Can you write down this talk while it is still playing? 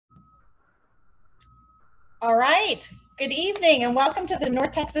All right. Good evening and welcome to the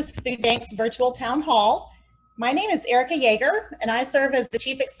North Texas Food Bank's virtual town hall. My name is Erica Yeager and I serve as the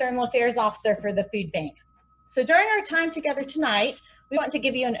Chief External Affairs Officer for the Food Bank. So during our time together tonight, we want to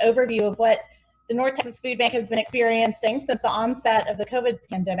give you an overview of what the North Texas Food Bank has been experiencing since the onset of the COVID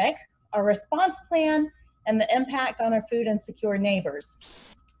pandemic, our response plan, and the impact on our food insecure neighbors.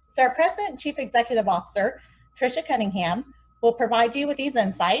 So our President and Chief Executive Officer, Tricia Cunningham, will provide you with these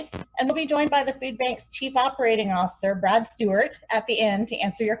insights, and we'll be joined by the Food Bank's Chief Operating Officer, Brad Stewart, at the end to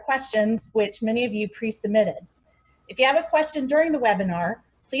answer your questions, which many of you pre-submitted. If you have a question during the webinar,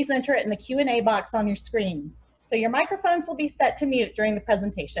 please enter it in the Q&A box on your screen. So your microphones will be set to mute during the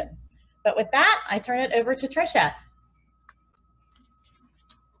presentation. But with that, I turn it over to Tricia.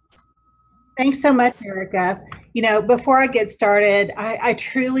 Thanks so much, Erica. You know, before I get started, I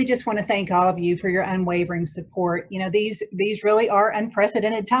truly just want to thank all of you for your unwavering support. You know, these really are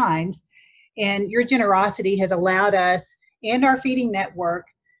unprecedented times, and your generosity has allowed us and our feeding network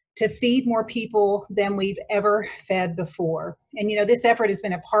to feed more people than we've ever fed before. And, you know, this effort has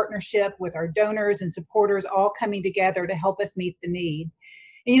been a partnership with our donors and supporters all coming together to help us meet the need.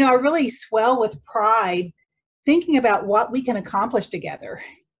 And, you know, I really swell with pride thinking about what we can accomplish together.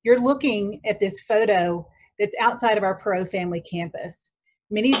 You're looking at this photo that's outside of our Perot family campus.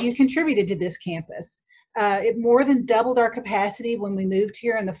 Many of you contributed to this campus. It more than doubled our capacity when we moved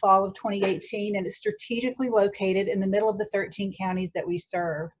here in the fall of 2018, and it's strategically located in the middle of the 13 counties that we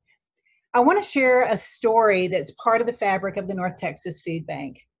serve. I want to share a story that's part of the fabric of the North Texas Food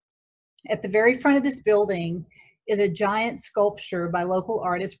Bank. At the very front of this building is a giant sculpture by local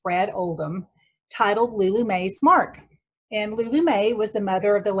artist Brad Oldham titled Lulu May's Mark. And Lulu May was the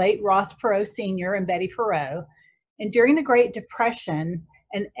mother of the late Ross Perot Sr. and Betty Perot. And during the Great Depression,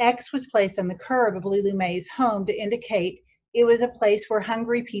 an X was placed on the curb of Lulu May's home to indicate it was a place where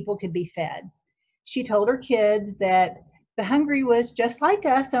hungry people could be fed. She told her kids that the hungry was just like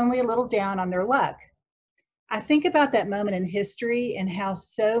us, only a little down on their luck. I think about that moment in history and how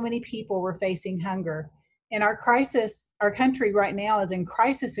so many people were facing hunger. And our country right now is in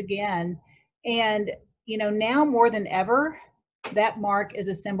crisis again. And you know, now more than ever, that mark is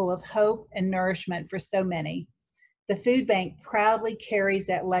a symbol of hope and nourishment for so many. The Food Bank proudly carries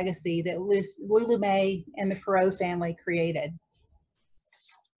that legacy that Lulu May and the Perot family created.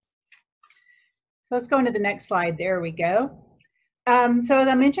 Let's go into the next slide. There we go. So as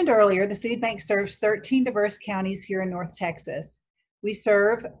I mentioned earlier, the Food Bank serves 13 diverse counties here in North Texas. We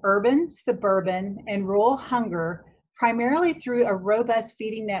serve urban, suburban, and rural hunger primarily through a robust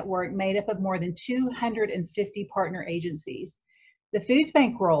feeding network made up of more than 250 partner agencies. The Food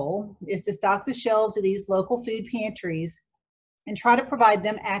Bank role is to stock the shelves of these local food pantries and try to provide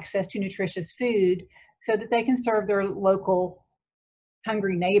them access to nutritious food so that they can serve their local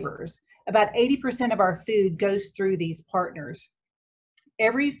hungry neighbors. About 80% of our food goes through these partners.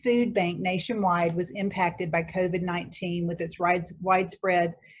 Every food bank nationwide was impacted by COVID-19 with its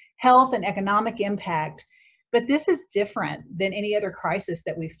widespread health and economic impact. But this is different than any other crisis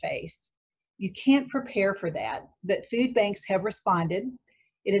that we've faced. You can't prepare for that, but food banks have responded.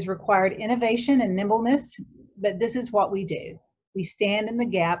 It has required innovation and nimbleness, but this is what we do. We stand in the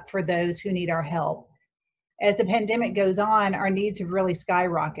gap for those who need our help. As the pandemic goes on, our needs have really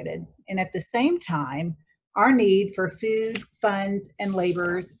skyrocketed. And at the same time, our need for food, funds, and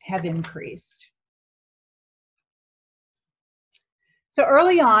laborers have increased. So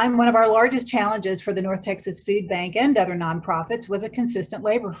early on, one of our largest challenges for the North Texas Food Bank and other nonprofits was a consistent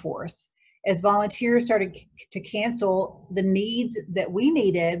labor force. As volunteers started to cancel, the needs that we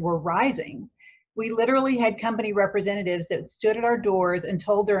needed were rising. We literally had company representatives that stood at our doors and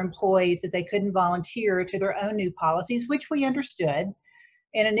told their employees that they couldn't volunteer to their own new policies, which we understood.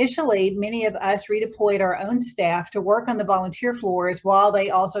 And initially, many of us redeployed our own staff to work on the volunteer floors while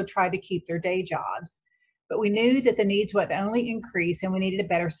they also tried to keep their day jobs. But we knew that the needs would only increase and we needed a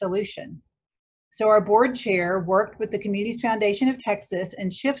better solution. So our board chair worked with the Communities Foundation of Texas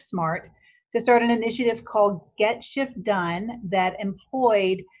and Shift Smart to start an initiative called Get Shift Done that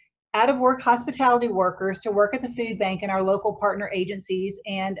employed out-of-work hospitality workers to work at the food bank and our local partner agencies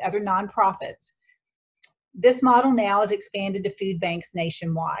and other nonprofits. This model now is expanded to food banks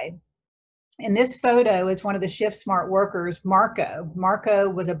nationwide. In this photo is one of the Shift Smart workers, Marco. Marco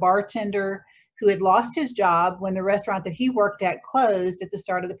was a bartender who had lost his job when the restaurant that he worked at closed at the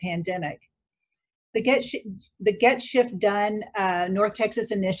start of the pandemic. The Get Shift Done North Texas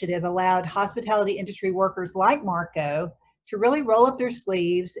initiative allowed hospitality industry workers like Marco to really roll up their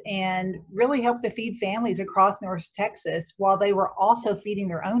sleeves and really help to feed families across North Texas while they were also feeding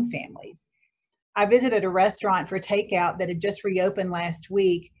their own families. I visited a restaurant for takeout that had just reopened last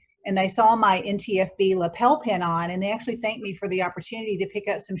week, and they saw my NTFB lapel pin on, and they actually thanked me for the opportunity to pick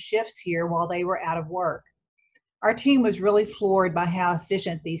up some shifts here while they were out of work. Our team was really floored by how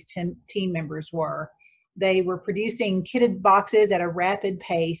efficient these team members were. They were producing kitted boxes at a rapid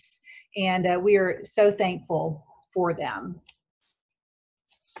pace, and we are so thankful for them.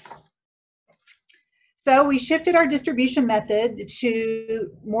 So we shifted our distribution method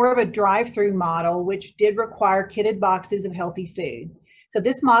to more of a drive-through model, which did require kitted boxes of healthy food. So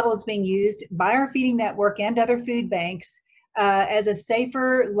this model is being used by our feeding network and other food banks as a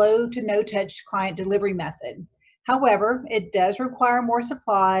safer, low to no touch client delivery method. However, it does require more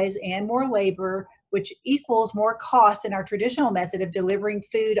supplies and more labor, which equals more cost in our traditional method of delivering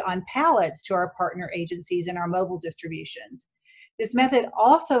food on pallets to our partner agencies and our mobile distributions. This method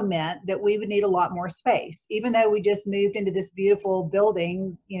also meant that we would need a lot more space. Even though we just moved into this beautiful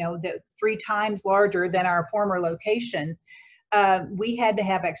building, that's 3 times larger than our former location, we had to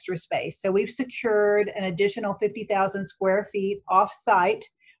have extra space. So we've secured an additional 50,000 square feet off-site,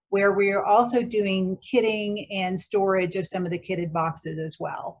 where we are also doing kitting and storage of some of the kitted boxes as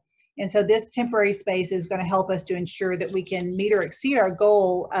well. And so this temporary space is going to help us to ensure that we can meet or exceed our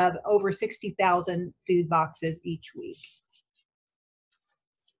goal of over 60,000 food boxes each week.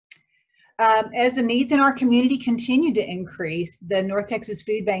 As the needs in our community continued to increase, the North Texas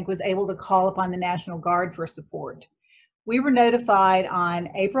Food Bank was able to call upon the National Guard for support. We were notified on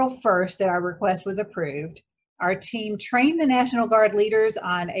April 1st that our request was approved. Our team trained the National Guard leaders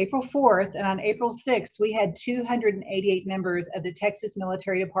on April 4th, and on April 6th, we had 288 members of the Texas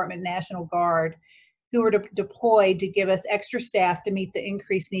Military Department National Guard who were deployed to give us extra staff to meet the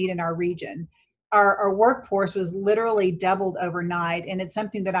increased need in our region. Our workforce was literally doubled overnight, and it's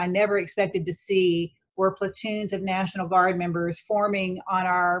something that I never expected to see, were platoons of National Guard members forming on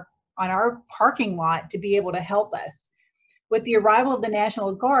our parking lot to be able to help us. With the arrival of the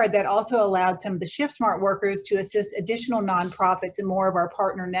National Guard, that also allowed some of the ShiftSmart workers to assist additional nonprofits and more of our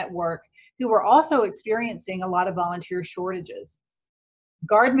partner network, who were also experiencing a lot of volunteer shortages.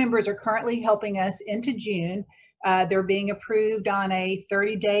 Guard members are currently helping us into June. They're being approved on a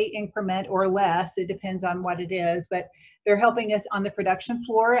 30-day increment or less. It depends on what it is, but they're helping us on the production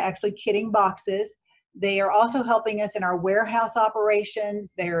floor, actually kitting boxes. They are also helping us in our warehouse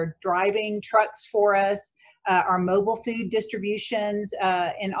operations. They're driving trucks for us, our mobile food distributions,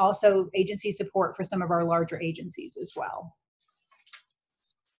 and also agency support for some of our larger agencies as well.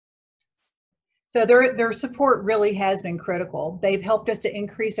 So their support really has been critical. They've helped us to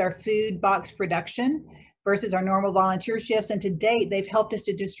increase our food box production versus our normal volunteer shifts, and to date, they've helped us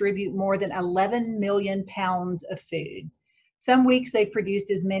to distribute more than 11 million pounds of food. Some weeks they've produced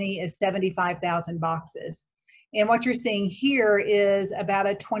as many as 75,000 boxes. And what you're seeing here is about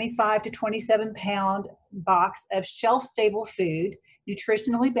a 25 to 27 pound box of shelf-stable food,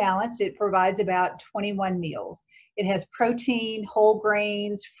 nutritionally balanced. It provides about 21 meals. It has protein, whole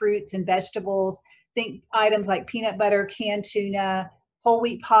grains, fruits, and vegetables. Think items like peanut butter, canned tuna, whole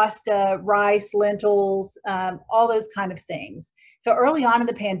wheat pasta, rice, lentils, all those kind of things. So early on in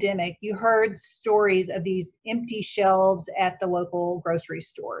the pandemic, you heard stories of these empty shelves at the local grocery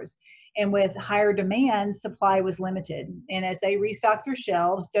stores. And with higher demand, supply was limited. And as they restocked their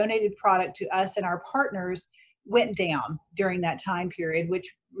shelves, donated product to us and our partners went down during that time period,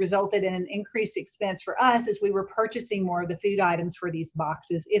 which resulted in an increased expense for us as we were purchasing more of the food items for these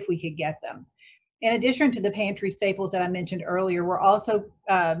boxes if we could get them. In addition to the pantry staples that I mentioned earlier, we're also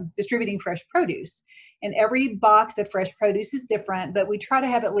distributing fresh produce. And every box of fresh produce is different, but we try to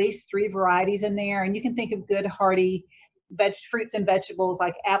have at least 3 varieties in there. And you can think of good, hearty fruits and vegetables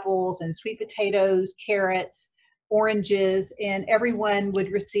like apples and sweet potatoes, carrots, oranges, and everyone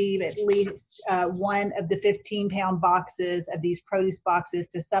would receive at least one of the 15-pound boxes of these produce boxes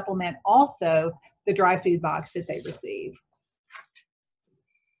to supplement also the dry food box that they receive.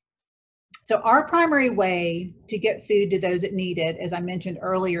 So our primary way to get food to those that need it, as I mentioned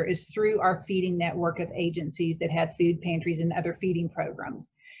earlier, is through our feeding network of agencies that have food pantries and other feeding programs.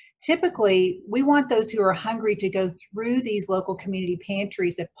 Typically, we want those who are hungry to go through these local community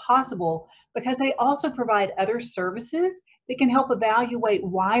pantries if possible, because they also provide other services that can help evaluate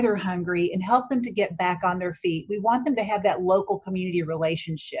why they're hungry and help them to get back on their feet. We want them to have that local community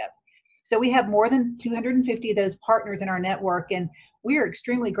relationship. So we have more than 250 of those partners in our network, and we are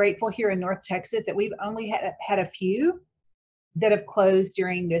extremely grateful here in North Texas that we've only had a few that have closed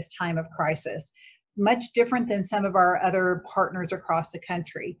during this time of crisis. Much different than some of our other partners across the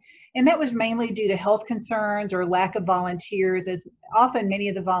country. And that was mainly due to health concerns or lack of volunteers, as often many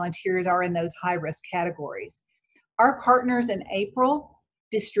of the volunteers are in those high-risk categories. Our partners in April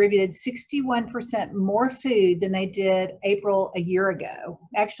distributed 61% more food than they did April a year ago.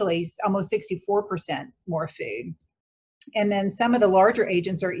 Actually, almost 64% more food. And then some of the larger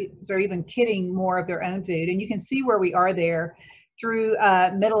agents are even kitting more of their own food. And you can see where we are there through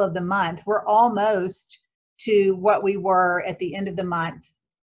middle of the month. We're almost to what we were at the end of the month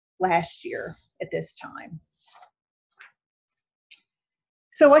last year at this time.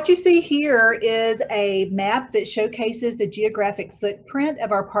 So what you see here is a map that showcases the geographic footprint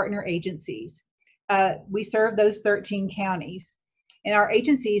of our partner agencies. We serve those 13 counties. And our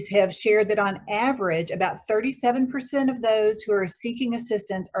agencies have shared that on average, about 37% of those who are seeking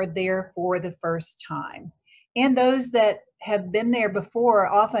assistance are there for the first time. And those that have been there before,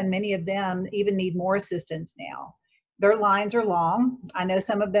 often many of them even need more assistance now. Their lines are long. I know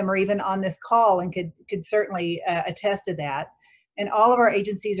some of them are even on this call and could certainly attest to that. And all of our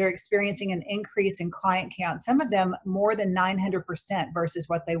agencies are experiencing an increase in client count, some of them more than 900% versus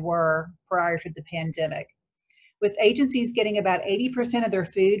what they were prior to the pandemic. With agencies getting about 80% of their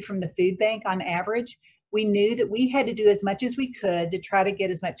food from the food bank on average, we knew that we had to do as much as we could to try to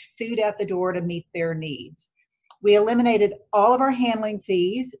get as much food out the door to meet their needs. We eliminated all of our handling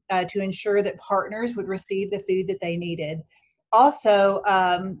fees to ensure that partners would receive the food that they needed. Also,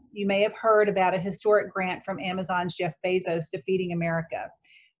 you may have heard about a historic grant from Amazon's Jeff Bezos to Feeding America.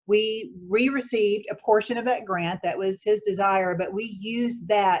 We received a portion of that grant. That was his desire, but we used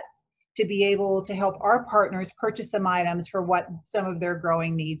that to be able to help our partners purchase some items for what some of their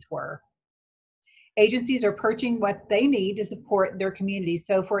growing needs were. Agencies are purchasing what they need to support their communities.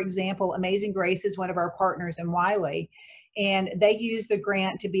 So for example, Amazing Grace is one of our partners in Wiley, and they use the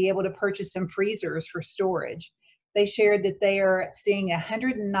grant to be able to purchase some freezers for storage. They shared that they are seeing a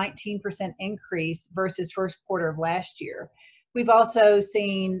 119% increase versus first quarter of last year. We've also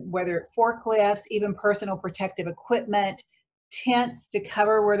seen whether forklifts, even personal protective equipment, tents to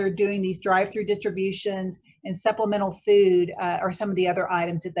cover where they're doing these drive-through distributions, and supplemental food are some of the other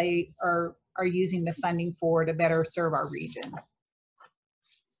items that they are using the funding for to better serve our region.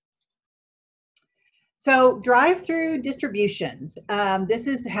 So drive-through distributions, this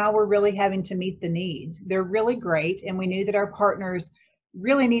is how we're really having to meet the needs. They're really great, and we knew that our partners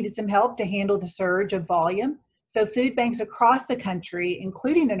really needed some help to handle the surge of volume. So food banks across the country,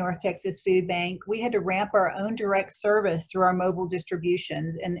 including the North Texas Food Bank, we had to ramp our own direct service through our mobile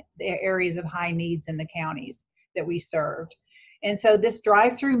distributions in the areas of high needs in the counties that we served. And so this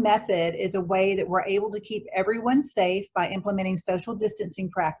drive-through method is a way that we're able to keep everyone safe by implementing social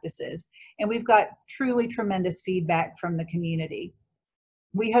distancing practices. And we've got truly tremendous feedback from the community.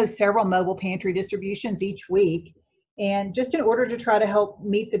 We host several mobile pantry distributions each week, and just in order to try to help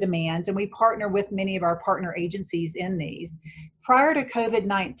meet the demands, and we partner with many of our partner agencies in these. Prior to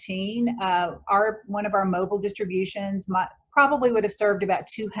COVID-19, one of our mobile distributions probably would have served about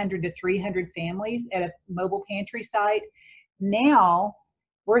 200 to 300 families at a mobile pantry site. Now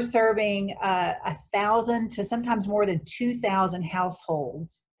we're serving 1,000 to sometimes more than 2,000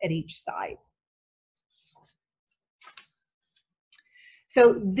 households at each site.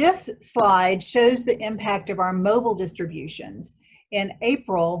 So this slide shows the impact of our mobile distributions. In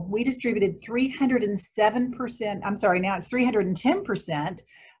April, we distributed 307%, I'm sorry, now it's 310%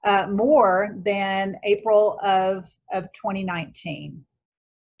 more than April of 2019.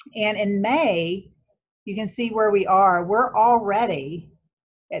 And in May, you can see where we are. We're already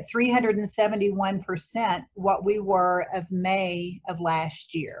at 371% what we were of May of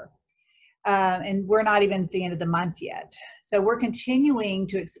last year. And we're not even at the end of the month yet. So we're continuing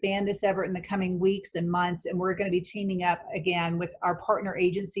to expand this effort in the coming weeks and months, and we're going to be teaming up again with our partner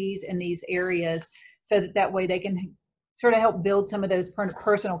agencies in these areas so that way they can sort of help build some of those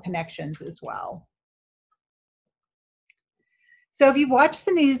personal connections as well. So if you've watched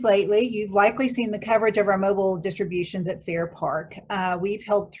the news lately, you've likely seen the coverage of our mobile distributions at Fair Park. We've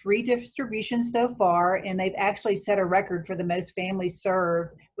held 3 distributions so far, and they've actually set a record for the most families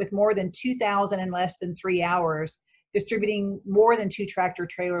served, with more than 2,000 in less than 3 hours, distributing more than 2 tractor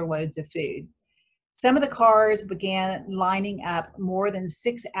trailer loads of food. Some of the cars began lining up more than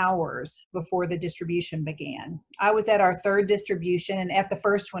 6 hours before the distribution began. I was at our 3rd distribution and at the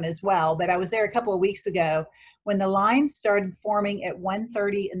first one as well, but I was there a couple of weeks ago when the lines started forming at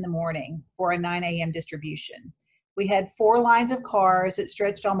 1:30 in the morning for a 9 a.m. distribution. We had 4 lines of cars that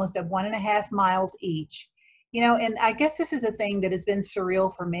stretched almost at 1.5 miles each. You know, and I guess this is a thing that has been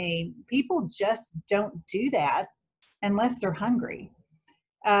surreal for me. People just don't do that unless they're hungry.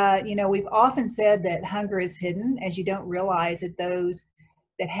 You know, we've often said that hunger is hidden, as you don't realize that those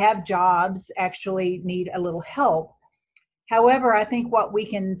that have jobs actually need a little help. However, I think what we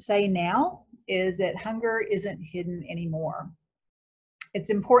can say now is that hunger isn't hidden anymore. It's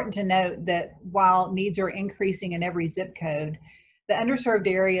important to note that while needs are increasing in every zip code, the underserved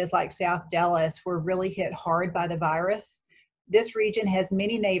areas like South Dallas were really hit hard by the virus. This region has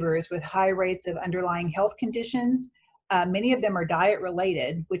many neighbors with high rates of underlying health conditions. Many of them are diet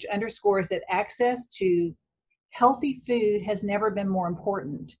related, which underscores that access to healthy food has never been more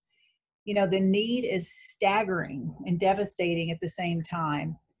important. You know, the need is staggering and devastating at the same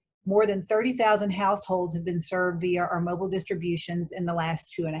time. More than 30,000 households have been served via our mobile distributions in the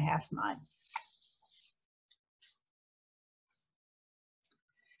last 2.5 months.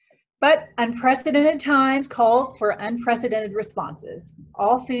 But unprecedented times call for unprecedented responses.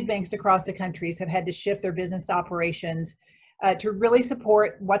 All food banks across the country have had to shift their business operations to really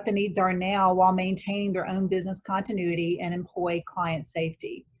support what the needs are now while maintaining their own business continuity and employee client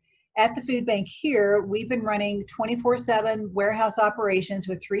safety. At the food bank here, we've been running 24/7 warehouse operations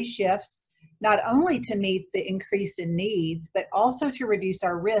with 3 shifts, not only to meet the increase in needs, but also to reduce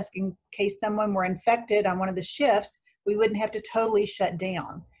our risk in case someone were infected on one of the shifts. We wouldn't have to totally shut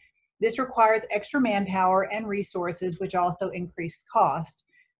down. This requires extra manpower and resources, which also increase cost.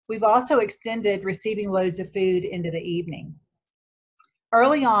 We've also extended receiving loads of food into the evening.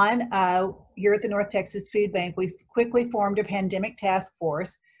 Early on, here at the North Texas Food Bank, we quickly formed a pandemic task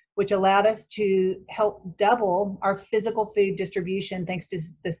force, which allowed us to help double our physical food distribution thanks to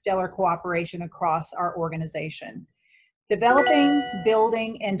the stellar cooperation across our organization. Developing,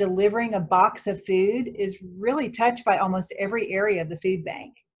 building, and delivering a box of food is really touched by almost every area of the food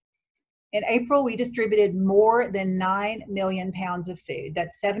bank. In April, we distributed more than 9 million pounds of food.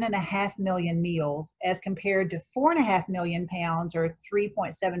 That's 7.5 million meals, as compared to 4.5 million pounds or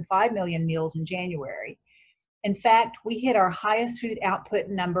 3.75 million meals in January. In fact, we hit our highest food output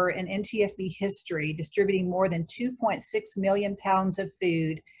number in NTFB history, distributing more than 2.6 million pounds of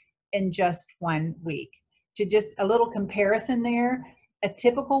food in just 1 week. To just a little comparison there, a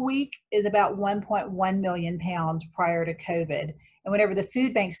typical week is about 1.1 million pounds prior to COVID. And whenever the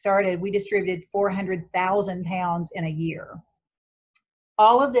food bank started, we distributed 400,000 pounds in a year.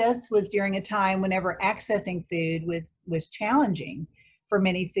 All of this was during a time whenever accessing food was challenging for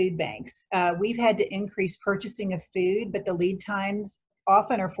many food banks. We've had to increase purchasing of food, but the lead times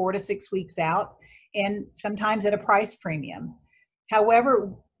often are 4 to 6 weeks out, and sometimes at a price premium.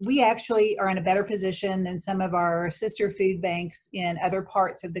 However, we actually are in a better position than some of our sister food banks in other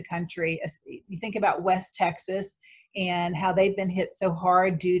parts of the country. You think about West Texas and how they've been hit so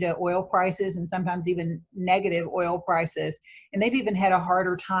hard due to oil prices and sometimes even negative oil prices. And they've even had a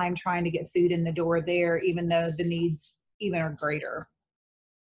harder time trying to get food in the door there, even though the needs even are greater.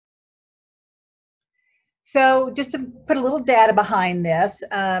 So just to put a little data behind this,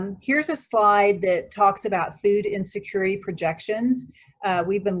 here's a slide that talks about food insecurity projections.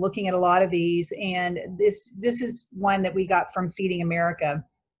 We've been looking at a lot of these, and this is one that we got from Feeding America.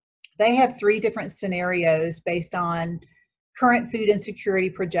 They have 3 different scenarios based on current food insecurity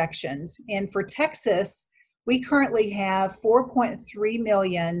projections. And for Texas, we currently have 4.3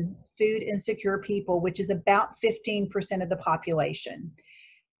 million food insecure people, which is about 15% of the population.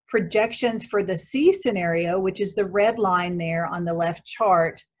 Projections for the C scenario, which is the red line there on the left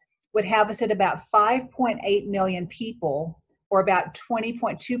chart, would have us at about 5.8 million people, or about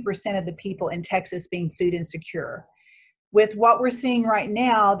 20.2% of the people in Texas being food insecure. With what we're seeing right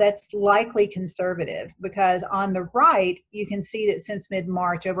now, that's likely conservative, because on the right, you can see that since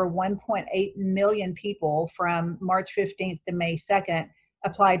mid-March, over 1.8 million people from March 15th to May 2nd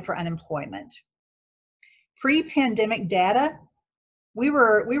applied for unemployment. Pre-pandemic data, we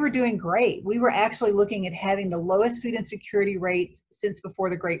were doing great. We were actually looking at having the lowest food insecurity rates since before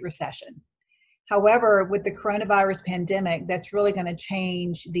the Great Recession. However, with the coronavirus pandemic, that's really going to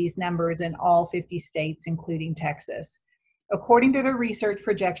change these numbers in all 50 states, including Texas. According to the research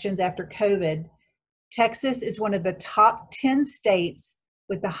projections after COVID, Texas is one of the top 10 states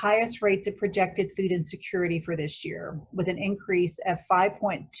with the highest rates of projected food insecurity for this year, with an increase of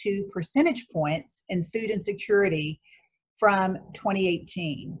 5.2 percentage points in food insecurity from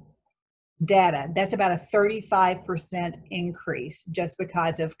 2018 data. That's about a 35% increase just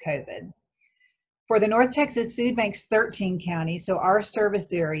because of COVID. For the North Texas Food Bank's 13 counties, so our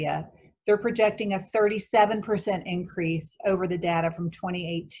service area, they're projecting a 37% increase over the data from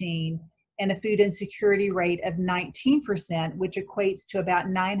 2018 and a food insecurity rate of 19%, which equates to about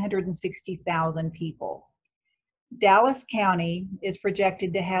 960,000 people. Dallas County is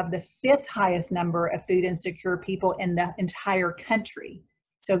projected to have the 5th highest number of food insecure people in the entire country.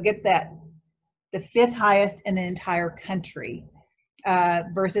 So get that, the 5th highest in the entire country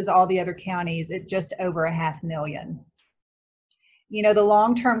versus all the other counties at just over 500,000. You know, the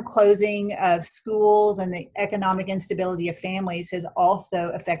long-term closing of schools and the economic instability of families has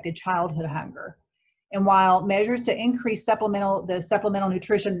also affected childhood hunger. And while measures to increase the supplemental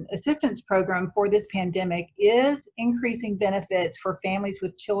nutrition assistance program for this pandemic is increasing benefits for families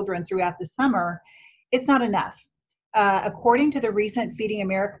with children throughout the summer, it's not enough. According to the recent Feeding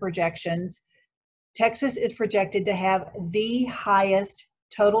America projections, Texas is projected to have the highest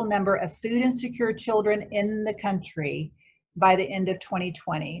total number of food insecure children in the country by the end of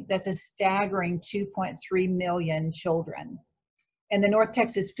 2020. That's a staggering 2.3 million children. And the North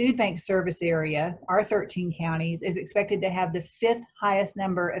Texas Food Bank service area, our 13 counties, is expected to have the 5th highest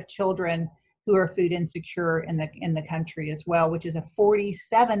number of children who are food insecure in the country as well, which is a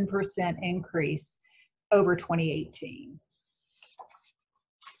 47% increase over 2018.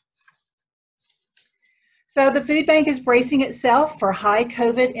 So the food bank is bracing itself for high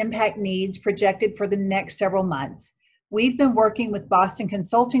COVID impact needs projected for the next several months. We've been working with Boston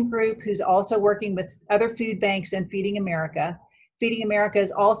Consulting Group, who's also working with other food banks and Feeding America. Feeding America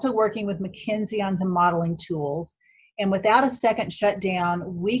is also working with McKinsey on some modeling tools. And without a second shutdown,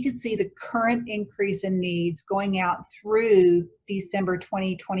 we could see the current increase in needs going out through December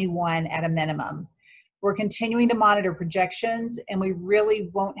 2021 at a minimum. We're continuing to monitor projections, and we really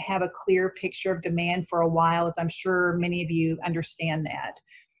won't have a clear picture of demand for a while, as I'm sure many of you understand that.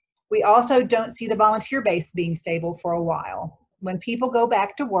 We also don't see the volunteer base being stable for a while. When people go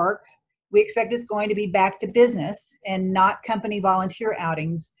back to work, we expect it's going to be back to business and not company volunteer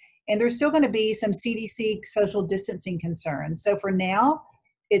outings. And there's still going to be some CDC social distancing concerns. So for now,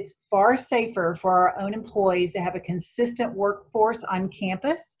 it's far safer for our own employees to have a consistent workforce on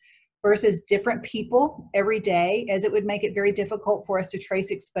campus versus different people every day, as it would make it very difficult for us to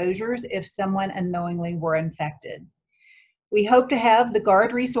trace exposures if someone unknowingly were infected. We hope to have the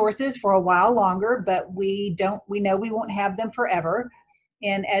guard resources for a while longer, but we know we won't have them forever.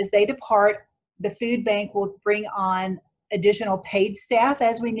 And as they depart, the food bank will bring on additional paid staff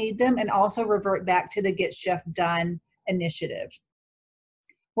as we need them and also revert back to the Get Chef Done initiative.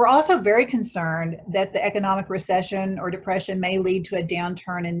 We're also very concerned that the economic recession or depression may lead to a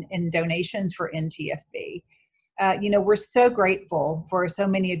downturn in donations for NTFB. We're so grateful for so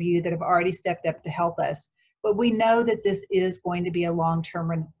many of you that have already stepped up to help us, but we know that this is going to be a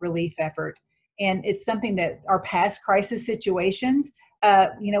long-term relief effort. And it's something that our past crisis situations,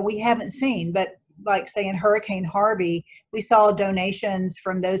 we haven't seen, but like say in Hurricane Harvey, we saw donations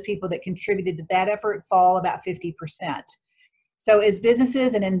from those people that contributed to that effort fall about 50%. So as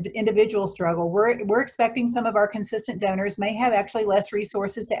businesses and individuals struggle, we're expecting some of our consistent donors may have actually less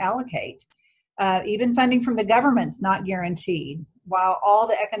resources to allocate. Even funding from the government's not guaranteed. While all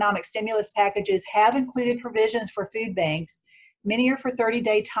the economic stimulus packages have included provisions for food banks, many are for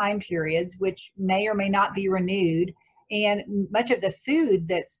 30-day time periods, which may or may not be renewed. And much of the food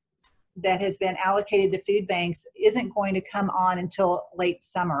that has been allocated to food banks isn't going to come on until late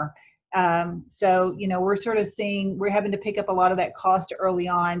summer. We're sort of we're having to pick up a lot of that cost early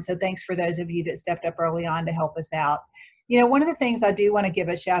on. So thanks for those of you that stepped up early on to help us out. One of the things I do want to give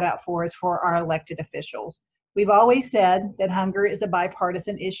a shout out for is for our elected officials. We've always said that hunger is a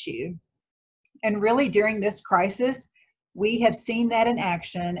bipartisan issue. And really during this crisis, we have seen that in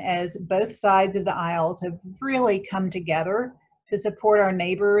action as both sides of the aisles have really come together to support our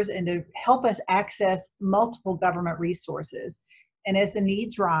neighbors and to help us access multiple government resources. And as the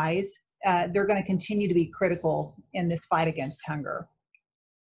needs rise, they're going to continue to be critical in this fight against hunger.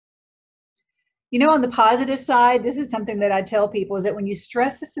 On the positive side, this is something that I tell people, is that when you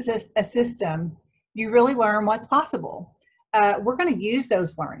stress a system, you really learn what's possible. We're going to use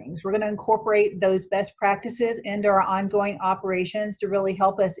those learnings. We're going to incorporate those best practices into our ongoing operations to really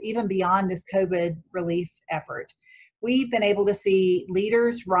help us even beyond this COVID relief effort. We've been able to see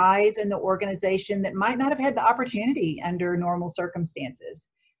leaders rise in the organization that might not have had the opportunity under normal circumstances.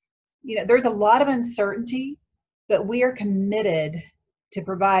 There's a lot of uncertainty, but we are committed to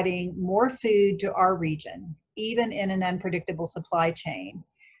providing more food to our region, even in an unpredictable supply chain.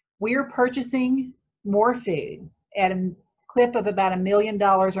 We are purchasing more food at a clip of about $1 million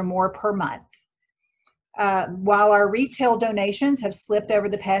or more per month. While our retail donations have slipped over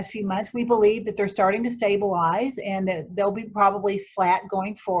the past few months, we believe that they're starting to stabilize and that they'll be probably flat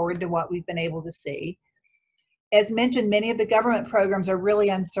going forward to what we've been able to see. As mentioned, many of the government programs are really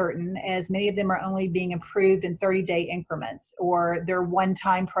uncertain, as many of them are only being approved in 30-day increments, or they're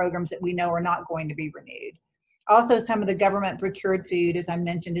one-time programs that we know are not going to be renewed. Also, some of the government procured food, as I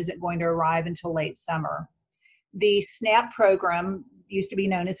mentioned, isn't going to arrive until late summer. The SNAP program, used to be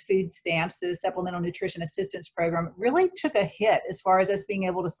known as food stamps, the Supplemental Nutrition Assistance Program, really took a hit as far as us being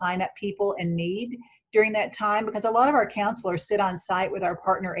able to sign up people in need during that time, because a lot of our counselors sit on site with our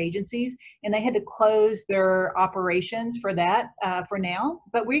partner agencies, and they had to close their operations for that for now.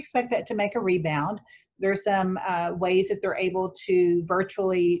 But we expect that to make a rebound. There's some ways that they're able to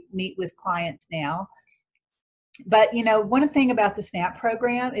virtually meet with clients now. But, you know, one thing about the SNAP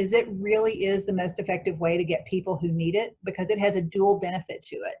program is it really is the most effective way to get people who need it, because it has a dual benefit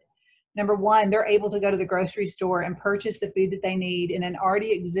to it. Number one, they're able to go to the grocery store and purchase the food that they need in an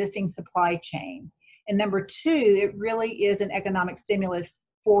already existing supply chain. And number two, it really is an economic stimulus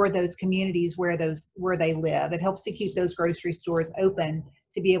for those communities where they live. It helps to keep those grocery stores open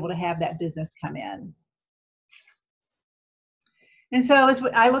to be able to have that business come in. And so as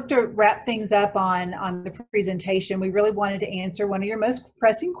I look to wrap things up on the presentation, we really wanted to answer one of your most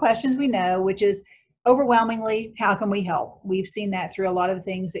pressing questions we know, which is overwhelmingly, how can we help? We've seen that through a lot of the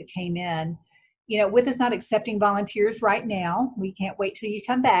things that came in. You know, with us not accepting volunteers right now, we can't wait till you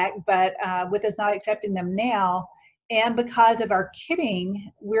come back, but with us not accepting them now, and because of our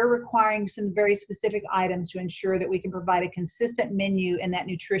kitting, we're requiring some very specific items to ensure that we can provide a consistent menu in that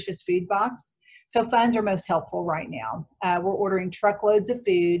nutritious food box. So funds are most helpful right now. We're ordering truckloads of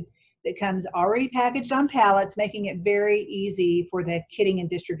food that comes already packaged on pallets, making it very easy for the kitting and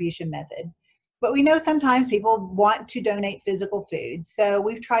distribution method. But we know sometimes people want to donate physical food, so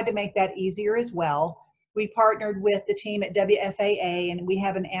we've tried to make that easier as well. We partnered with the team at WFAA, and we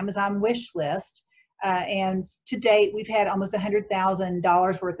have an Amazon wish list. And to date, we've had almost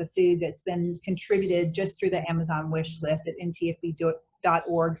 $100,000 worth of food that's been contributed just through the Amazon wish list at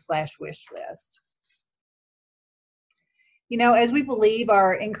ntfb.org/wishlist. You know, as we believe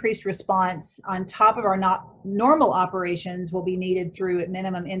our increased response on top of our normal operations will be needed through at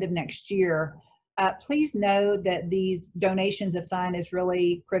minimum end of next year, please know that these donations of fund is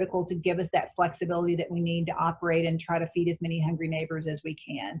really critical to give us that flexibility that we need to operate and try to feed as many hungry neighbors as we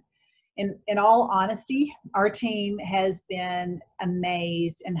can. In all honesty, our team has been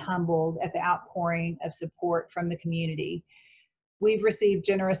amazed and humbled at the outpouring of support from the community. We've received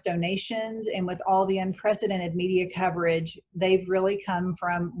generous donations, and with all the unprecedented media coverage, they've really come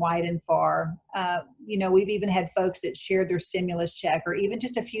from wide and far. You know, we've even had folks that shared their stimulus check or even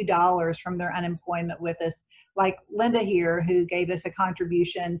just a few dollars from their unemployment with us, like Linda here, who gave us a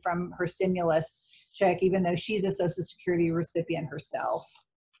contribution from her stimulus check, even though she's a Social Security recipient herself.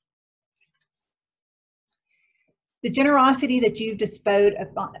 The generosity that you've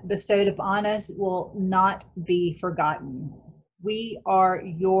bestowed upon us will not be forgotten. We are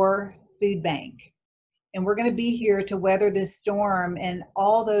your food bank, and we're going to be here to weather this storm and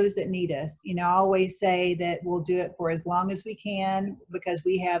all those that need us. You know, I always say that we'll do it for as long as we can because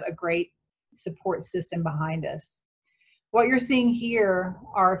we have a great support system behind us. What you're seeing here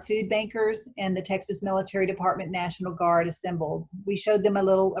are food bankers and the Texas Military Department National Guard assembled. We showed them a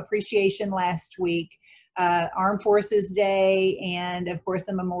little appreciation last week, Armed Forces Day, and of course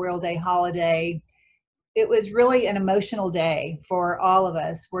the Memorial Day holiday. It was really an emotional day for all of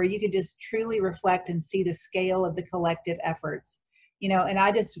us, where you could just truly reflect and see the scale of the collective efforts. You know, and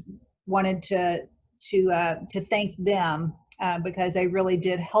I just wanted to thank them because they really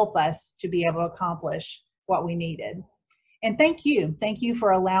did help us to be able to accomplish what we needed. And thank you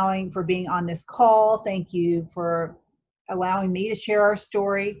for being on this call. Thank you for allowing me to share our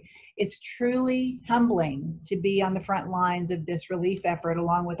story. It's truly humbling to be on the front lines of this relief effort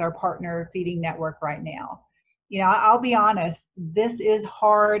along with our partner feeding network right now. You know, I'll be honest, this is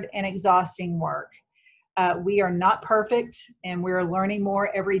hard and exhausting work. We are not perfect, and we're learning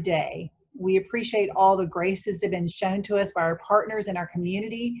more every day. We appreciate all the graces that have been shown to us by our partners in our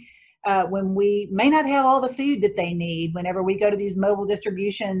community when we may not have all the food that they need. Whenever we go to these mobile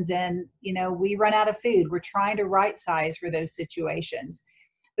distributions and, you know, we run out of food, we're trying to right size for those situations.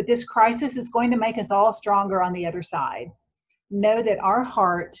 But this crisis is going to make us all stronger on the other side. Know that our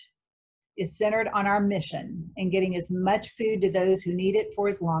heart is centered on our mission and getting as much food to those who need it for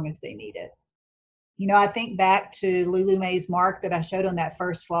as long as they need it. You know, I think back to Lulu May's mark that I showed on that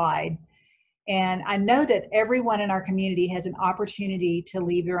first slide. And I know that everyone in our community has an opportunity to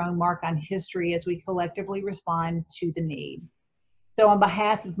leave their own mark on history as we collectively respond to the need. So on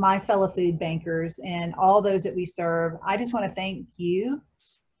behalf of my fellow food bankers and all those that we serve, I just want to thank you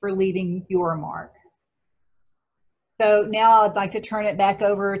for leaving your mark. So now I'd like to turn it back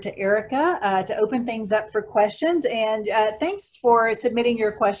over to Erica to open things up for questions. And thanks for submitting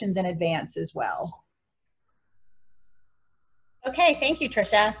your questions in advance as well. Okay, thank you,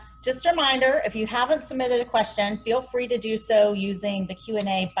 Tricia. Just a reminder, if you haven't submitted a question, feel free to do so using the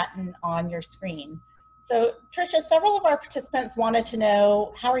Q&A button on your screen. So Tricia, several of our participants wanted to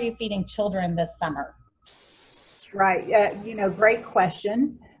know, how are you feeding children this summer? Right. Great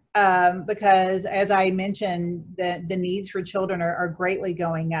question. Because as I mentioned, the needs for children are greatly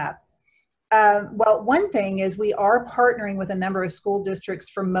going up. Well, one thing is we are partnering with a number of school districts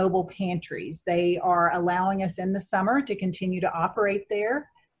for mobile pantries. They are allowing us in the summer to continue to operate there.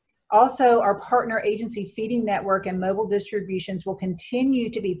 Also, our partner agency feeding network and mobile distributions will continue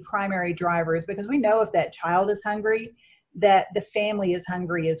to be primary drivers, because we know if that child is hungry, that the family is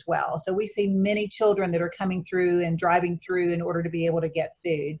hungry as well. So we see many children that are coming through and driving through in order to be able to get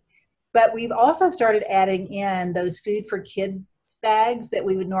food. But we've also started adding in those food for kids bags that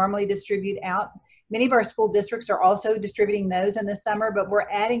we would normally distribute out. Many of our school districts are also distributing those in the summer, but we're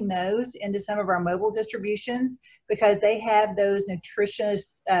adding those into some of our mobile distributions because they have those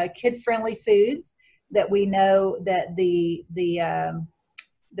nutritious, kid-friendly foods that we know that the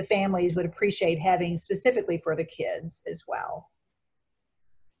families would appreciate having specifically for the kids as well.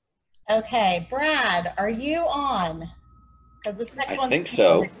 Okay, Brad, are you on? Because this next one. I think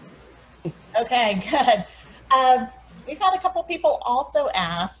so. Okay, good. We've had a couple people also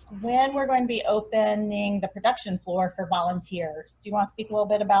ask when we're going to be opening the production floor for volunteers. Do you want to speak a little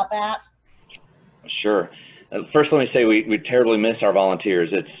bit about that? Sure. First, let me say we terribly miss our volunteers.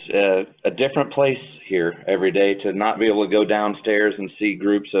 It's a different place here every day to not be able to go downstairs and see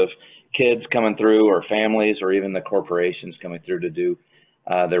groups of kids coming through, or families, or even the corporations coming through to do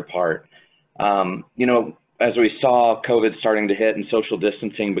their part. As we saw COVID starting to hit and social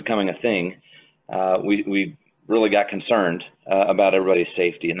distancing becoming a thing, we really got concerned about everybody's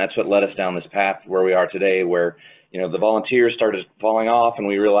safety, and that's what led us down this path where we are today, where the volunteers started falling off, and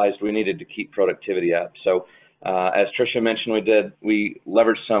we realized we needed to keep productivity up. So as Tricia mentioned, we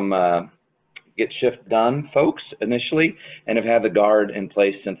leveraged some Get Shift Done folks initially, and have had the Guard in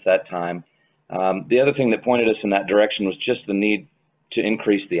place since that time. The other thing that pointed us in that direction was just the need to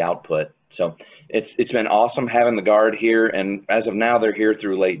increase the output. So it's been awesome having the Guard here, and as of now, they're here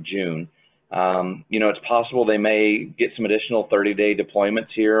through late June. It's possible they may get some additional 30-day deployments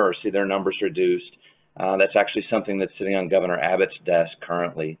here or see their numbers reduced. That's actually something that's sitting on Governor Abbott's desk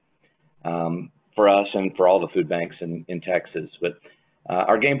currently for us and for all the food banks in Texas. But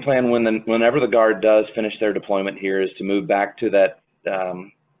our game plan whenever the Guard does finish their deployment here is to move back to that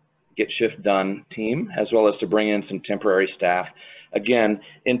Get Shift Done team, as well as to bring in some temporary staff. Again,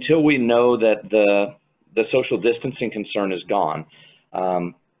 until we know that the social distancing concern is gone.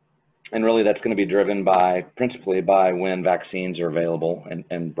 And really that's going to be driven principally by when vaccines are available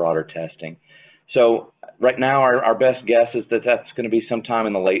and broader testing. So right now our best guess is that that's going to be sometime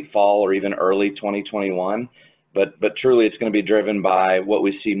in the late fall or even early 2021. But truly it's going to be driven by what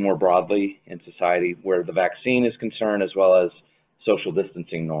we see more broadly in society where the vaccine is concerned, as well as social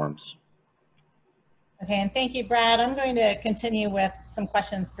distancing norms. Okay, and thank you, Brad. I'm going to continue with some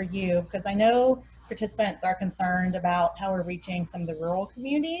questions for you, because I know participants are concerned about how we're reaching some of the rural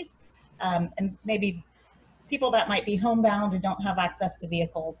communities. And maybe people that might be homebound and don't have access to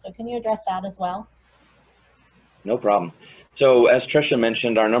vehicles. So can you address that as well? No problem. So as Tricia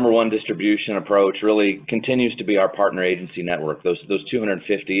mentioned, our #1 distribution approach really continues to be our partner agency network, those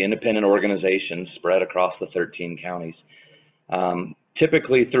 250 independent organizations spread across the 13 counties.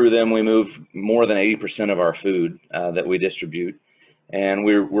 Typically through them, we move more than 80% of our food that we distribute. And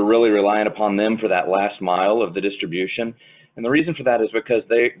we're really reliant upon them for that last mile of the distribution. And the reason for that is because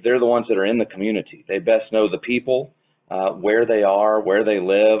they're the ones that are in the community. They best know the people, where they are, where they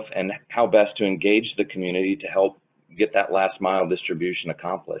live, and how best to engage the community to help get that last mile distribution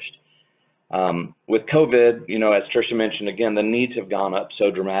accomplished. With COVID, as Tricia mentioned, again, the needs have gone up so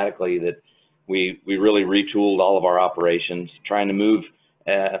dramatically that we really retooled all of our operations, trying to move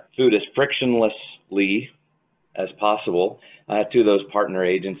food as frictionlessly as possible to those partner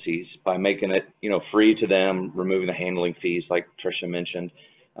agencies by making it free to them, removing the handling fees like Tricia mentioned,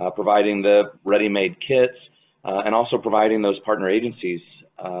 providing the ready-made kits, and also providing those partner agencies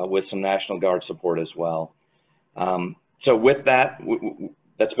with some National Guard support as well. So with that,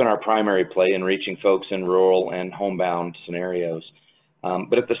 that's been our primary play in reaching folks in rural and homebound scenarios.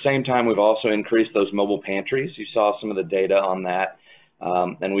 But at the same time, we've also increased those mobile pantries. You saw some of the data on that.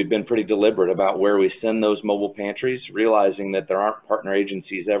 And we've been pretty deliberate about where we send those mobile pantries, realizing that there aren't partner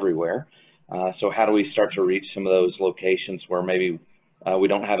agencies everywhere. So how do we start to reach some of those locations where maybe we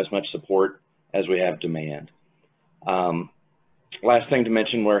don't have as much support as we have demand? Last thing to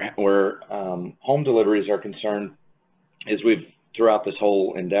mention where home deliveries are concerned is throughout this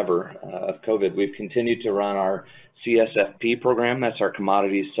whole endeavor of COVID, we've continued to run our CSFP program. That's our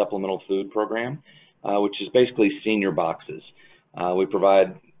Commodities Supplemental Food Program, which is basically senior boxes. We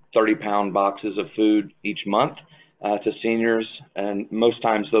provide 30-pound boxes of food each month to seniors, and most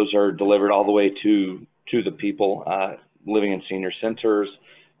times those are delivered all the way to the people living in senior centers.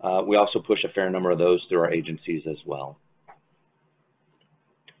 We also push a fair number of those through our agencies as well.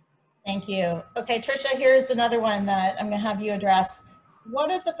 Thank you. Okay, Tricia, here's another one that I'm going to have you address.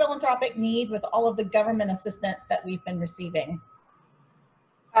 What is the philanthropic need with all of the government assistance that we've been receiving?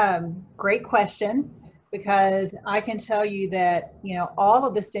 Great question, because I can tell you that, you know, all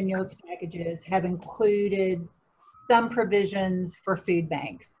of the stimulus packages have included some provisions for food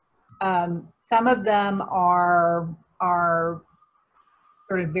banks. Some of them are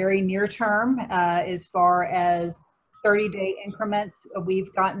sort of very near term, as far as 30-day increments.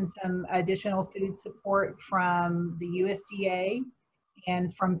 We've gotten some additional food support from the USDA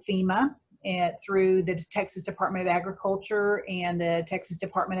and from FEMA through the Texas Department of Agriculture and the Texas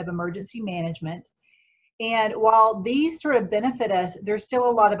Department of Emergency Management. And while these sort of benefit us, there's still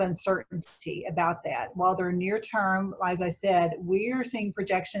a lot of uncertainty about that. While they're near term, as I said, we're seeing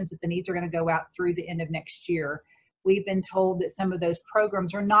projections that the needs are going to go out through the end of next year. We've been told that some of those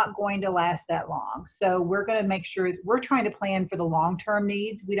programs are not going to last that long. So we're going to make sure we're trying to plan for the long-term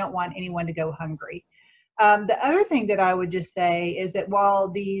needs. We don't want anyone to go hungry. The other thing that I would just say is that while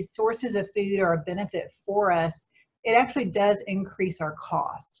these sources of food are a benefit for us, it actually does increase our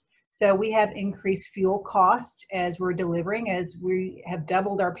cost. So we have increased fuel cost as we're delivering. As we have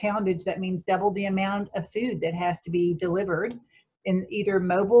doubled our poundage, that means double the amount of food that has to be delivered in either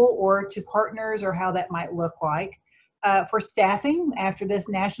mobile or to partners, or how that might look like. For staffing, after this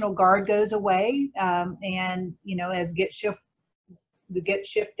National Guard goes away, and, you know, as the Get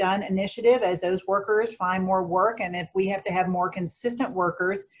Shift Done initiative, as those workers find more work, and if we have to have more consistent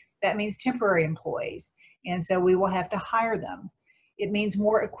workers, that means temporary employees. And so we will have to hire them. It means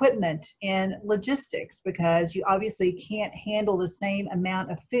more equipment and logistics, because you obviously can't handle the same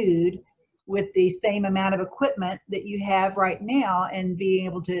amount of food with the same amount of equipment that you have right now, and being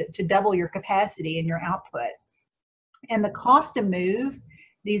able to double your capacity and your output. And the cost to move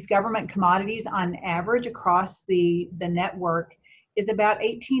these government commodities on average across the network is about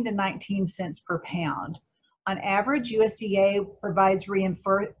 18 to 19 cents per pound. On average, USDA provides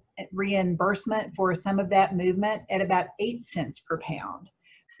reimbursement for some of that movement at about 8 cents per pound.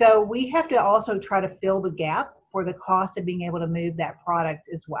 So we have to also try to fill the gap for the cost of being able to move that product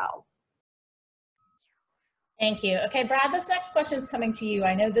as well. Thank you. Okay, Brad, this next question is coming to you.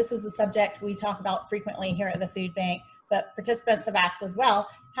 I know this is a subject we talk about frequently here at the food bank, but participants have asked as well.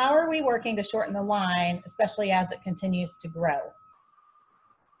 How are we working to shorten the line, especially as it continues to grow?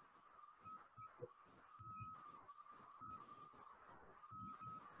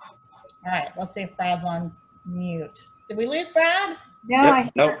 All right, let's see if Brad's on mute. Did we lose Brad? No,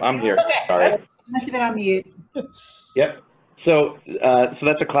 yep. Nope, I'm here. Okay. Sorry. Must have been on mute. Yep. So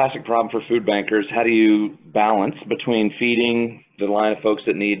that's a classic problem for food bankers. How do you balance between feeding the line of folks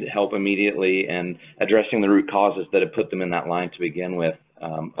that need help immediately and addressing the root causes that have put them in that line to begin with,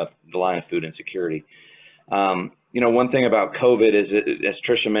 of the line of food insecurity? You know, one thing about COVID is, as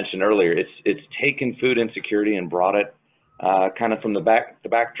Tricia mentioned earlier, it's taken food insecurity and brought it kind of from the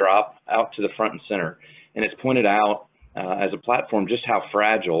backdrop out to the front and center. And it's pointed out as a platform just how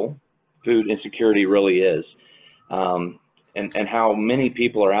fragile food insecurity really is. And how many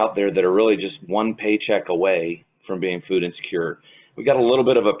people are out there that are really just one paycheck away from being food insecure. We got a little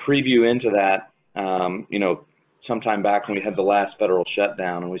bit of a preview into that, you know, sometime back when we had the last federal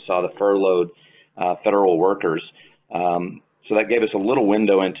shutdown and we saw the furloughed federal workers. So that gave us a little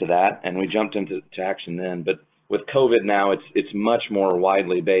window into that, and we jumped into action then. But with COVID now, it's much more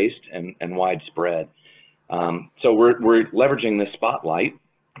widely based and widespread. So we're leveraging this spotlight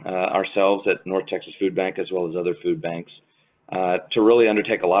ourselves at North Texas Food Bank, as well as other food banks, to really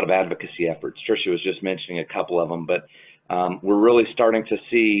undertake a lot of advocacy efforts. Tricia was just mentioning a couple of them, but we're really starting to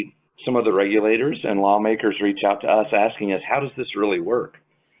see some of the regulators and lawmakers reach out to us asking us, how does this really work?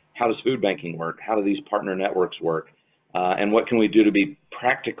 How does food banking work? How do these partner networks work? And what can we do to be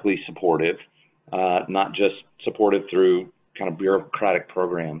practically supportive, not just supportive through kind of bureaucratic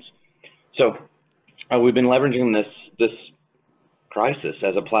programs? So we've been leveraging this crisis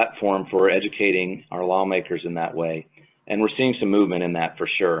as a platform for educating our lawmakers in that way. And we're seeing some movement in that for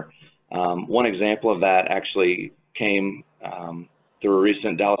sure. One example of that actually came through a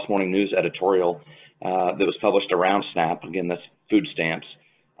recent Dallas Morning News editorial that was published around SNAP, again, that's food stamps,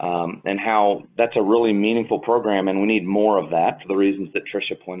 and how that's a really meaningful program, and we need more of that for the reasons that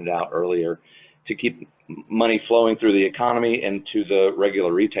Tricia pointed out earlier, to keep money flowing through the economy and to the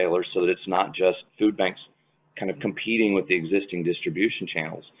regular retailers, so that it's not just food banks kind of competing with the existing distribution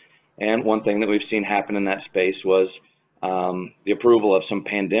channels. And one thing that we've seen happen in that space was the approval of some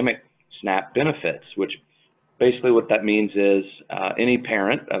pandemic SNAP benefits, which basically what that means is any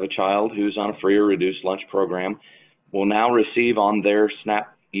parent of a child who's on a free or reduced lunch program will now receive on their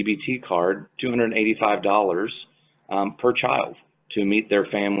SNAP EBT card $285 per child to meet their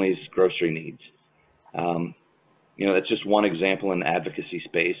family's grocery needs. You know, that's just one example in the advocacy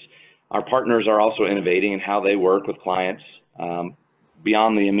space. Our partners are also innovating in how they work with clients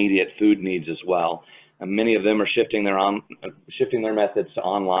beyond the immediate food needs as well. And many of them are shifting their methods to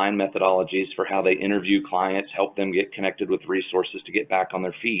online methodologies for how they interview clients, help them get connected with resources to get back on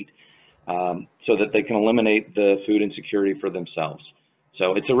their feet so that they can eliminate the food insecurity for themselves.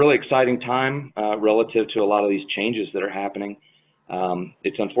 So it's a really exciting time relative to a lot of these changes that are happening.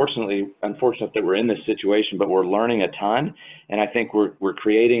 It's unfortunate that we're in this situation, but we're learning a ton, and I think we're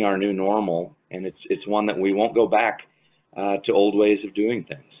creating our new normal, and it's one that we won't go back to old ways of doing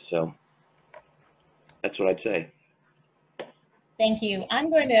things. So that's what I'd say. Thank you. I'm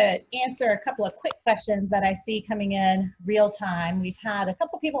going to answer a couple of quick questions that I see coming in real time. We've had a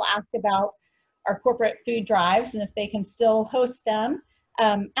couple people ask about our corporate food drives and if they can still host them.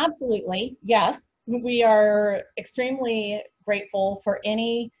 Absolutely, yes. We are extremely grateful for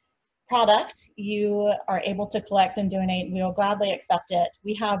any product you are able to collect and donate. We will gladly accept it.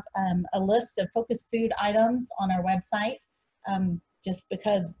 We have a list of focused food items on our website just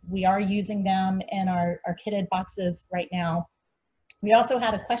because we are using them in our kitted boxes right now. We also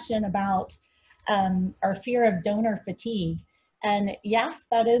had a question about our fear of donor fatigue. And yes,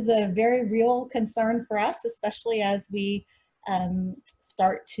 that is a very real concern for us, especially as we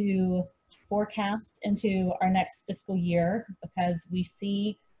start to forecast into our next fiscal year, because we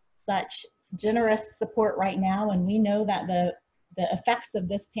see such generous support right now, and we know that the effects of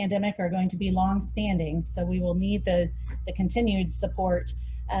this pandemic are going to be long-standing, so we will need the continued support.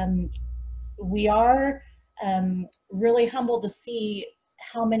 We are really humbled to see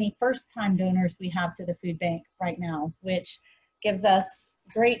how many first-time donors we have to the food bank right now, which gives us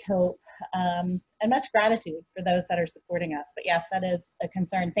great hope and much gratitude for those that are supporting us. But yes, that is a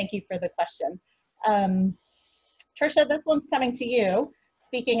concern. Thank you for the question. Tricia, this one's coming to you.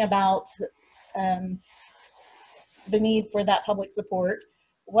 Speaking about the need for that public support,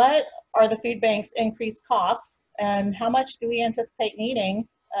 what are the food bank's increased costs, and how much do we anticipate needing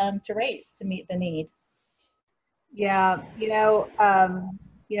to raise to meet the need? Yeah,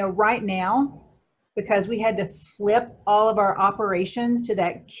 right now, because we had to flip all of our operations to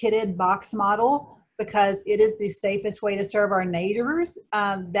that kitted box model because it is the safest way to serve our neighbors,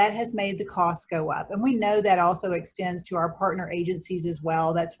 that has made the costs go up. And we know that also extends to our partner agencies as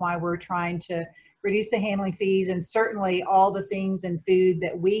well. That's why we're trying to reduce the handling fees, and certainly all the things in food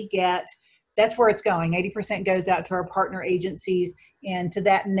that we get, that's where it's going. 80% goes out to our partner agencies and to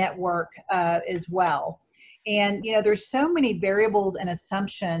that network as well. And, there's so many variables and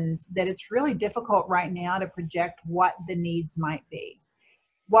assumptions that it's really difficult right now to project what the needs might be.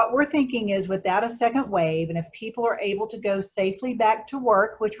 What we're thinking is, without a second wave, and if people are able to go safely back to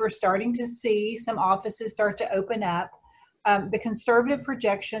work, which we're starting to see some offices start to open up, the conservative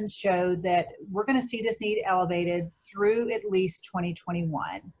projections show that we're going to see this need elevated through at least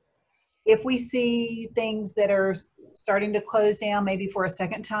 2021. If we see things that are starting to close down maybe for a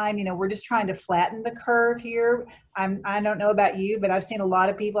second time, we're just trying to flatten the curve here. I don't know about you, but I've seen a lot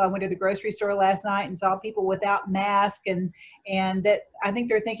of people. I went to the grocery store last night and saw people without masks, and that I think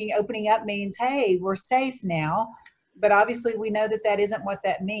they're thinking opening up means, hey, we're safe now. But obviously we know that that isn't what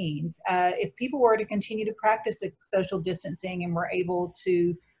that means. If people were to continue to practice social distancing and we're able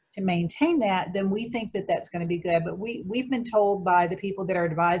to maintain that, then we think that that's going to be good. But we've been told by the people that are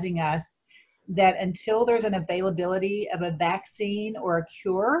advising us that until there's an availability of a vaccine or a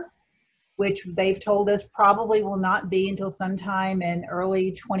cure, which they've told us probably will not be until sometime in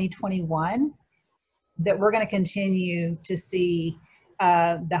early 2021, that we're going to continue to see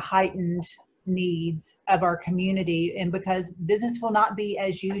the heightened needs of our community, and because business will not be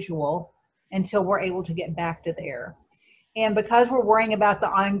as usual until we're able to get back to there. And because we're worrying about the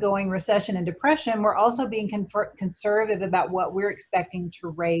ongoing recession and depression, we're also being conservative about what we're expecting to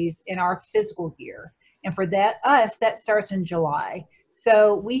raise in our fiscal year. And for that starts in July.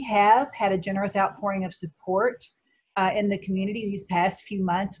 So we have had a generous outpouring of support in the community these past few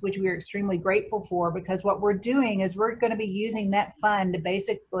months, which we are extremely grateful for, because what we're doing is we're going to be using that fund to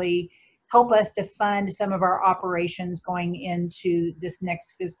basically help us to fund some of our operations going into this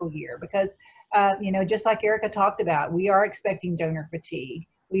next fiscal year. Because, just like Erica talked about, we are expecting donor fatigue.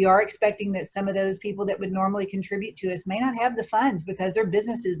 We are expecting that some of those people that would normally contribute to us may not have the funds because their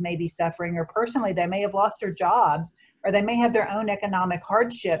businesses may be suffering, or personally they may have lost their jobs, or they may have their own economic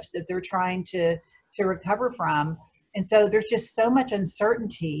hardships that they're trying to recover from. And so there's just so much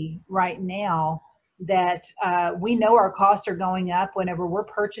uncertainty right now that we know our costs are going up whenever we're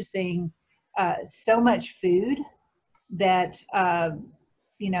purchasing so much food that,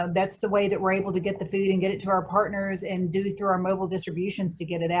 that's the way that we're able to get the food and get it to our partners and do through our mobile distributions to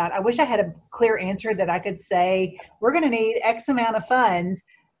get it out. I wish I had a clear answer that I could say, we're going to need X amount of funds,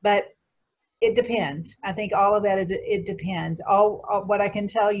 but it depends. I think all of that is, it depends. All what I can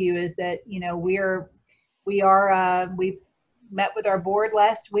tell you is that, we met with our board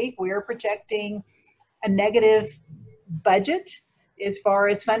last week. We are projecting a negative budget as far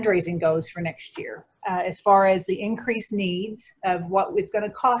as fundraising goes for next year, as far as the increased needs of what it's going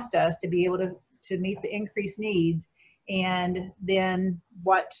to cost us to be able to meet the increased needs, and then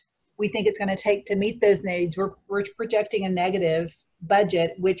what we think it's going to take to meet those needs. We're projecting a negative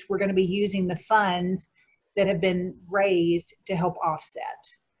budget, which we're going to be using the funds that have been raised to help offset.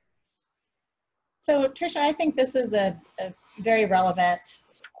 So Tricia, I think this is a very relevant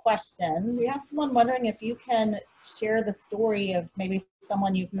question. We have someone wondering if you can share the story of maybe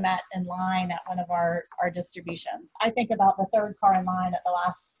someone you've met in line at one of our distributions. I think about the third car in line at the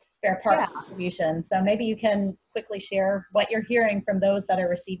last Fair Park distribution. So maybe you can quickly share what you're hearing from those that are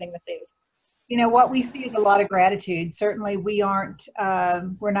receiving the food. What we see is a lot of gratitude. Certainly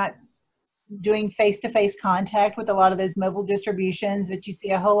we're not doing face-to-face contact with a lot of those mobile distributions, but you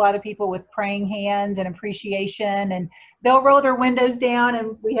see a whole lot of people with praying hands and appreciation, and they'll roll their windows down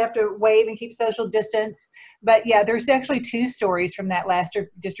and we have to wave and keep social distance. But yeah, there's actually two stories from that last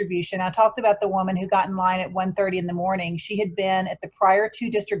distribution. I talked about the woman who got in line at 1:30 in the morning. She had been at the prior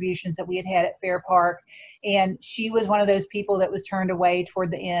two distributions that we had at Fair Park, and she was one of those people that was turned away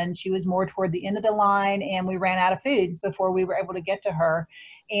toward the end. She was more toward the end of the line, and we ran out of food before we were able to get to her.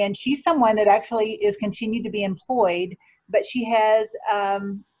 And she's someone that actually is continued to be employed, but she has a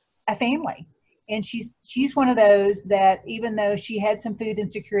family. And she's one of those that, even though she had some food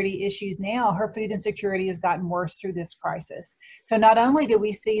insecurity issues now, her food insecurity has gotten worse through this crisis. So not only do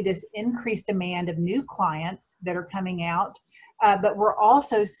we see this increased demand of new clients that are coming out, but we're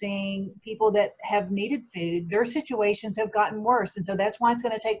also seeing people that have needed food, their situations have gotten worse. And so that's why it's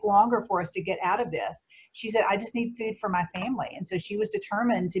going to take longer for us to get out of this. She said, I just need food for my family. And so she was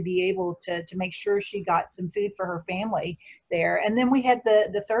determined to be able to make sure she got some food for her family there. And then we had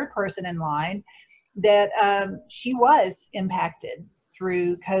the third person in line that she was impacted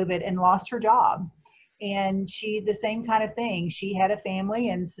through COVID and lost her job. And the same kind of thing. She had a family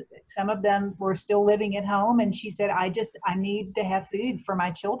and some of them were still living at home. And she said, I need to have food for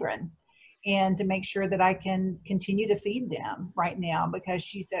my children and to make sure that I can continue to feed them right now, because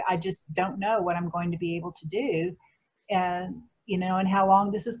she said, I just don't know what I'm going to be able to do, and how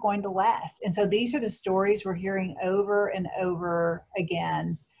long this is going to last. And so these are the stories we're hearing over and over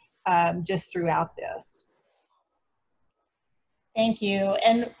again, just throughout this. Thank you.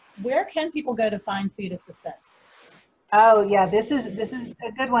 And where can people go to find food assistance? Oh yeah, this is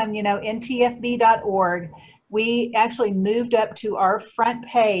a good one. NTFB.org. We actually moved up to our front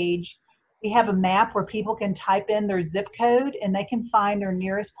page. We have a map where people can type in their zip code and they can find their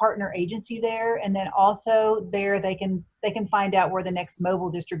nearest partner agency there. And then also there they can find out where the next mobile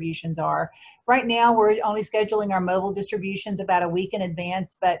distributions are. Right now we're only scheduling our mobile distributions about a week in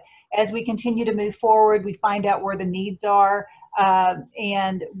advance, but as we continue to move forward, we find out where the needs are,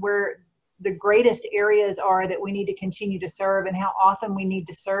 and where the greatest areas are that we need to continue to serve and how often we need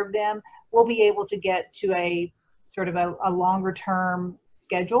to serve them. We'll be able to get to a sort of a longer term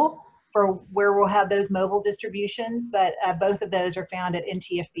schedule for where we'll have those mobile distributions, but both of those are found at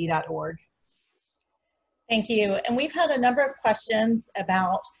ntfb.org. Thank you. And we've had a number of questions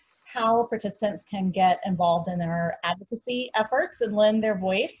about how participants can get involved in our advocacy efforts and lend their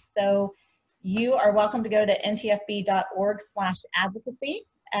voice. So you are welcome to go to ntfb.org/advocacy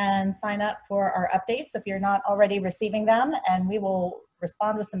and sign up for our updates if you're not already receiving them, and we will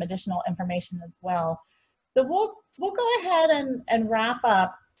respond with some additional information as well. So we'll go ahead and wrap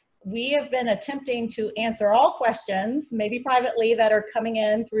up. We have been attempting to answer all questions, maybe privately, that are coming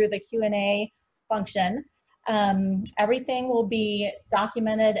in through the Q&A function. Everything will be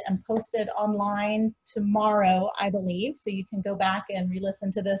documented and posted online tomorrow, I believe, so you can go back and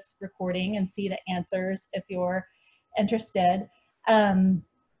re-listen to this recording and see the answers if you're interested.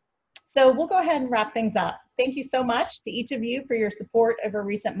 So we'll go ahead and wrap things up. Thank you so much to each of you for your support over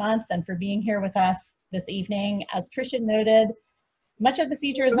recent months and for being here with us this evening. As Tricia noted, much of the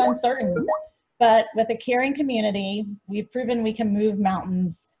future is uncertain, but with a caring community, we've proven we can move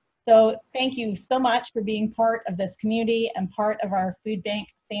mountains. So thank you so much for being part of this community and part of our food bank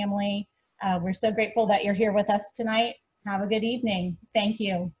family. We're so grateful that you're here with us tonight. Have a good evening. Thank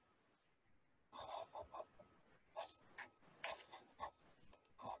you.